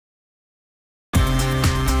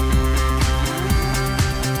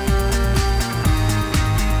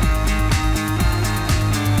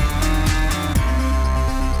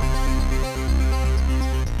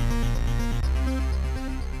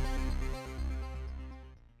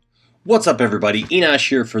What's up, everybody? Enosh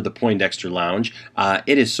here for the Poindexter Lounge.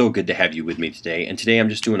 It is so good to have you with me today, and today I'm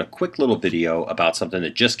just doing a quick little video about something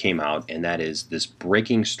that just came out, and that is this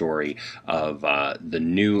breaking story of the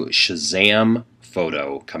new Shazam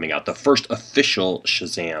photo coming out, the first official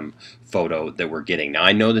Shazam photo that we're getting. Now,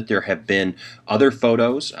 I know that there have been other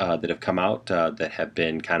photos that have come out that have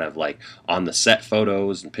been kind of like on the set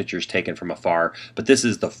photos and pictures taken from afar, but this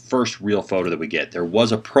is the first real photo that we get. There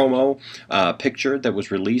was a promo picture that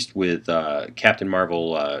was released with Captain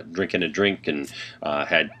Marvel drinking a drink and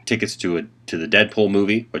had tickets to the Deadpool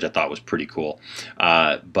movie, which I thought was pretty cool.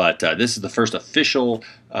 But this is the first official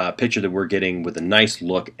picture that we're getting with a nice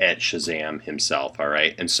look at Shazam himself. All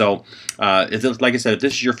right, and so like I said, if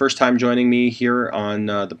this is your first time joining me here on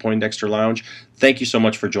the Poindexter Lounge, thank you so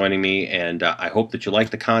much for joining me, and I hope that you like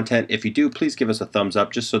the content. If you do, please give us a thumbs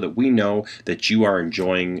up just so that we know that you are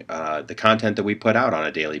enjoying the content that we put out on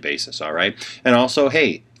a daily basis. All right, and also,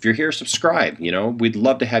 hey, if you're here, subscribe. You know, we'd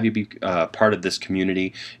love to have you be part of this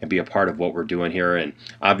community and be a part of what we're doing here. And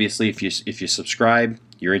obviously, if you subscribe,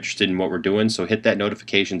 you're interested in what we're doing, so hit that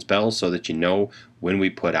notifications bell so that you know when we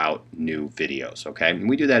put out new videos, okay? And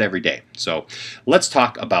we do that every day. So let's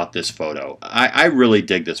talk about this photo. I really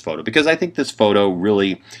dig this photo because I think this photo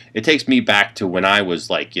really, it takes me back to when I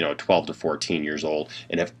was like, 12 to 14 years old.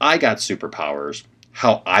 And if I got superpowers,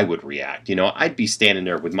 how I would react. I'd be standing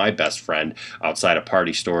there with my best friend outside a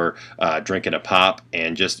party store, drinking a pop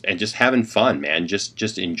and just having fun, man,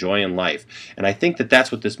 just enjoying life. And I think that that's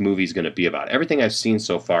what this movie is going to be about. Everything I've seen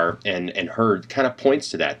so far and heard kind of points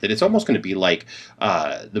to that it's almost going to be like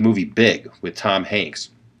the movie Big with Tom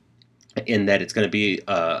Hanks, in that it's going to be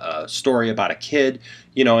a story about a kid,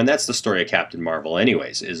 and that's the story of Captain Marvel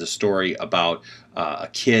anyways, is a story about a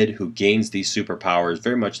kid who gains these superpowers,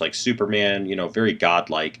 very much like Superman, very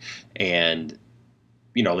godlike, and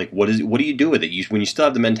like what do you do with it? When you still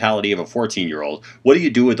have the mentality of a 14-year-old, what do you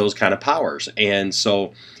do with those kind of powers? And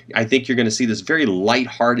so I think you're going to see this very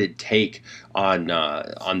lighthearted take on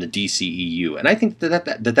the DCEU, and I think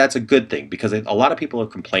that's a good thing because a lot of people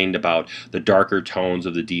have complained about the darker tones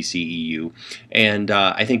of the DCEU, and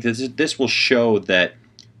I think this will show that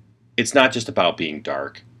it's not just about being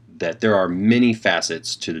dark, that there are many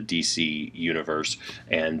facets to the DC universe,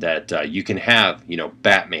 and that you can have,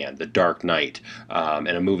 Batman, the Dark Knight, and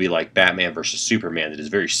a movie like Batman versus Superman that is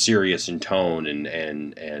very serious in tone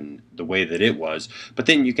and the way that it was. But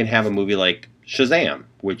then you can have a movie like Shazam,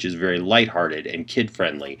 which is very lighthearted and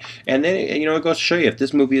kid-friendly. And then, it goes to show you, if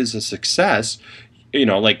this movie is a success,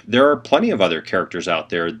 like there are plenty of other characters out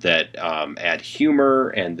there that add humor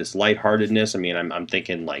and this lightheartedness. I mean, I'm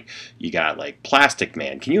thinking like you got like Plastic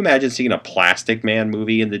Man. Can you imagine seeing a Plastic Man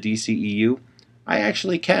movie in the DCEU? I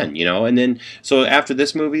actually can, and then so after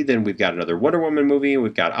this movie, then we've got another Wonder Woman movie.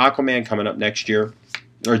 We've got Aquaman coming up next year.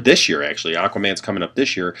 Or this year, actually. Aquaman's coming up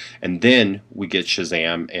this year. And then we get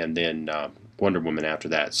Shazam and then Wonder Woman after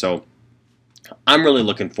that. So I'm really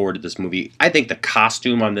looking forward to this movie. I think the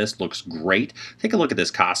costume on this looks great. Take a look at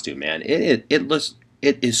this costume, man. It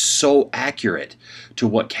is so accurate to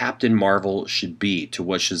what Captain Marvel should be, to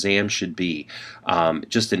what Shazam should be,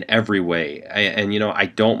 just in every way. And I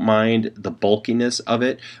don't mind the bulkiness of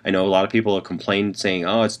it. I know a lot of people have complained saying,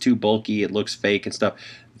 oh, it's too bulky, it looks fake and stuff.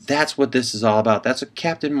 That's what this is all about. That's what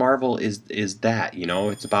Captain Marvel is that,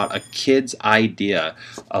 it's about a kid's idea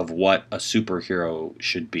of what a superhero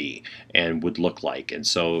should be and would look like. And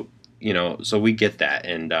so, so we get that.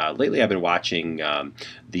 And lately I've been watching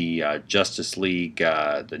the Justice League,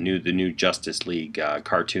 the new Justice League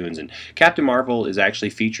cartoons, and Captain Marvel is actually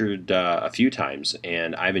featured a few times,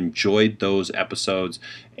 and I've enjoyed those episodes,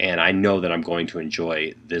 and I know that I'm going to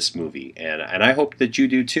enjoy this movie, and I hope that you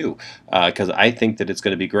do too, because I think that it's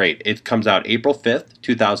going to be great. It comes out April 5th,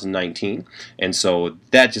 2019, and so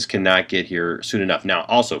that just cannot get here soon enough. Now,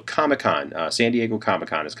 also Comic-Con, San Diego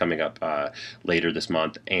Comic-Con is coming up later this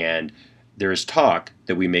month, and there is talk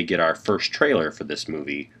that we may get our first trailer for this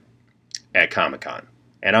movie at Comic-Con,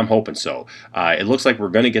 and I'm hoping so. It looks like we're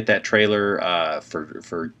going to get that trailer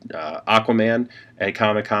for Aquaman at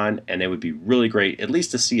Comic-Con, and it would be really great, at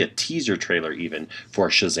least to see a teaser trailer even for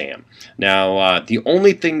Shazam. Now, the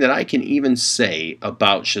only thing that I can even say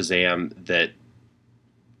about Shazam that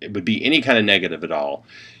it would be any kind of negative at all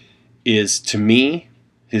is, to me,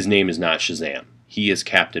 his name is not Shazam. He is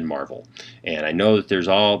Captain Marvel, and I know that there's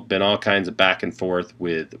been all kinds of back and forth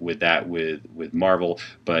with Marvel,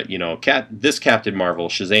 but this Captain Marvel,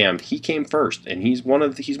 Shazam, he came first, and he's one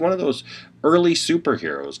of those early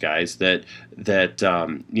superheroes, guys. That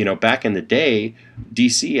back in the day,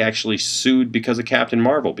 DC actually sued because of Captain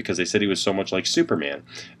Marvel because they said he was so much like Superman,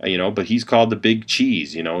 but he's called the Big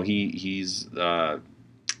Cheese. He's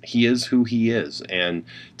he is who he is, and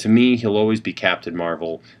to me, he'll always be Captain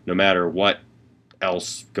Marvel, no matter what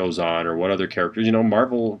else goes on or what other characters. You know,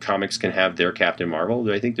 Marvel comics can have their Captain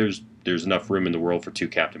Marvel. I think there's enough room in the world for two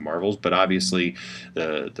Captain Marvels, but obviously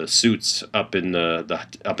the suits up in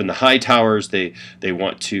the high towers, they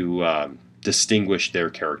want to distinguish their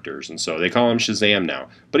characters, and so they call him Shazam now.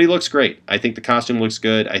 But he looks great. I think the costume looks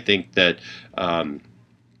good. I think that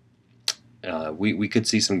we could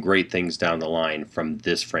see some great things down the line from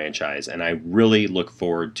this franchise, and I really look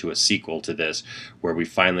forward to a sequel to this where we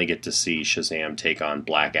finally get to see Shazam take on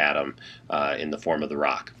Black Adam in the form of The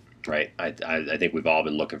Rock. Right, I think we've all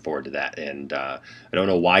been looking forward to that, and I don't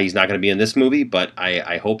know why he's not going to be in this movie, but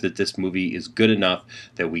I hope that this movie is good enough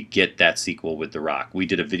that we get that sequel with The Rock. We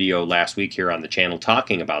did a video last week here on the channel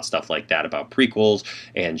talking about stuff like that, about prequels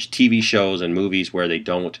and TV shows and movies where they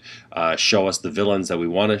don't show us the villains that we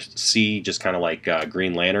want to see, just kind of like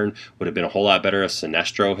Green Lantern. Would have been a whole lot better if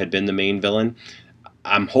Sinestro had been the main villain.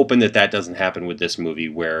 I'm hoping that that doesn't happen with this movie,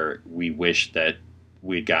 where we wish that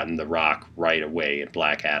we'd gotten The Rock right away in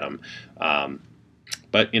Black Adam.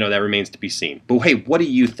 But, you know, that remains to be seen. But hey, what do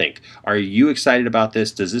you think? Are you excited about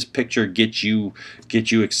this? Does this picture get you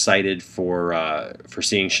excited for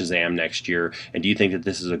seeing Shazam next year? And do you think that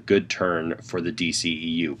this is a good turn for the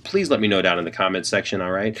DCEU? Please let me know down in the comments section,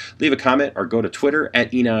 all right? Leave a comment or go to Twitter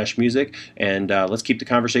at Enosh Music, and let's keep the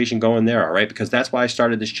conversation going there, all right? Because that's why I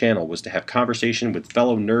started this channel, was to have conversation with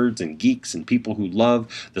fellow nerds and geeks and people who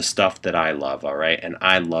love the stuff that I love, all right? And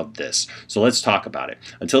I love this. So let's talk about it.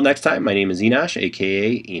 Until next time, my name is Enosh, a.k.a.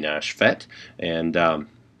 Enosh Fett, and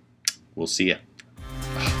we'll see ya.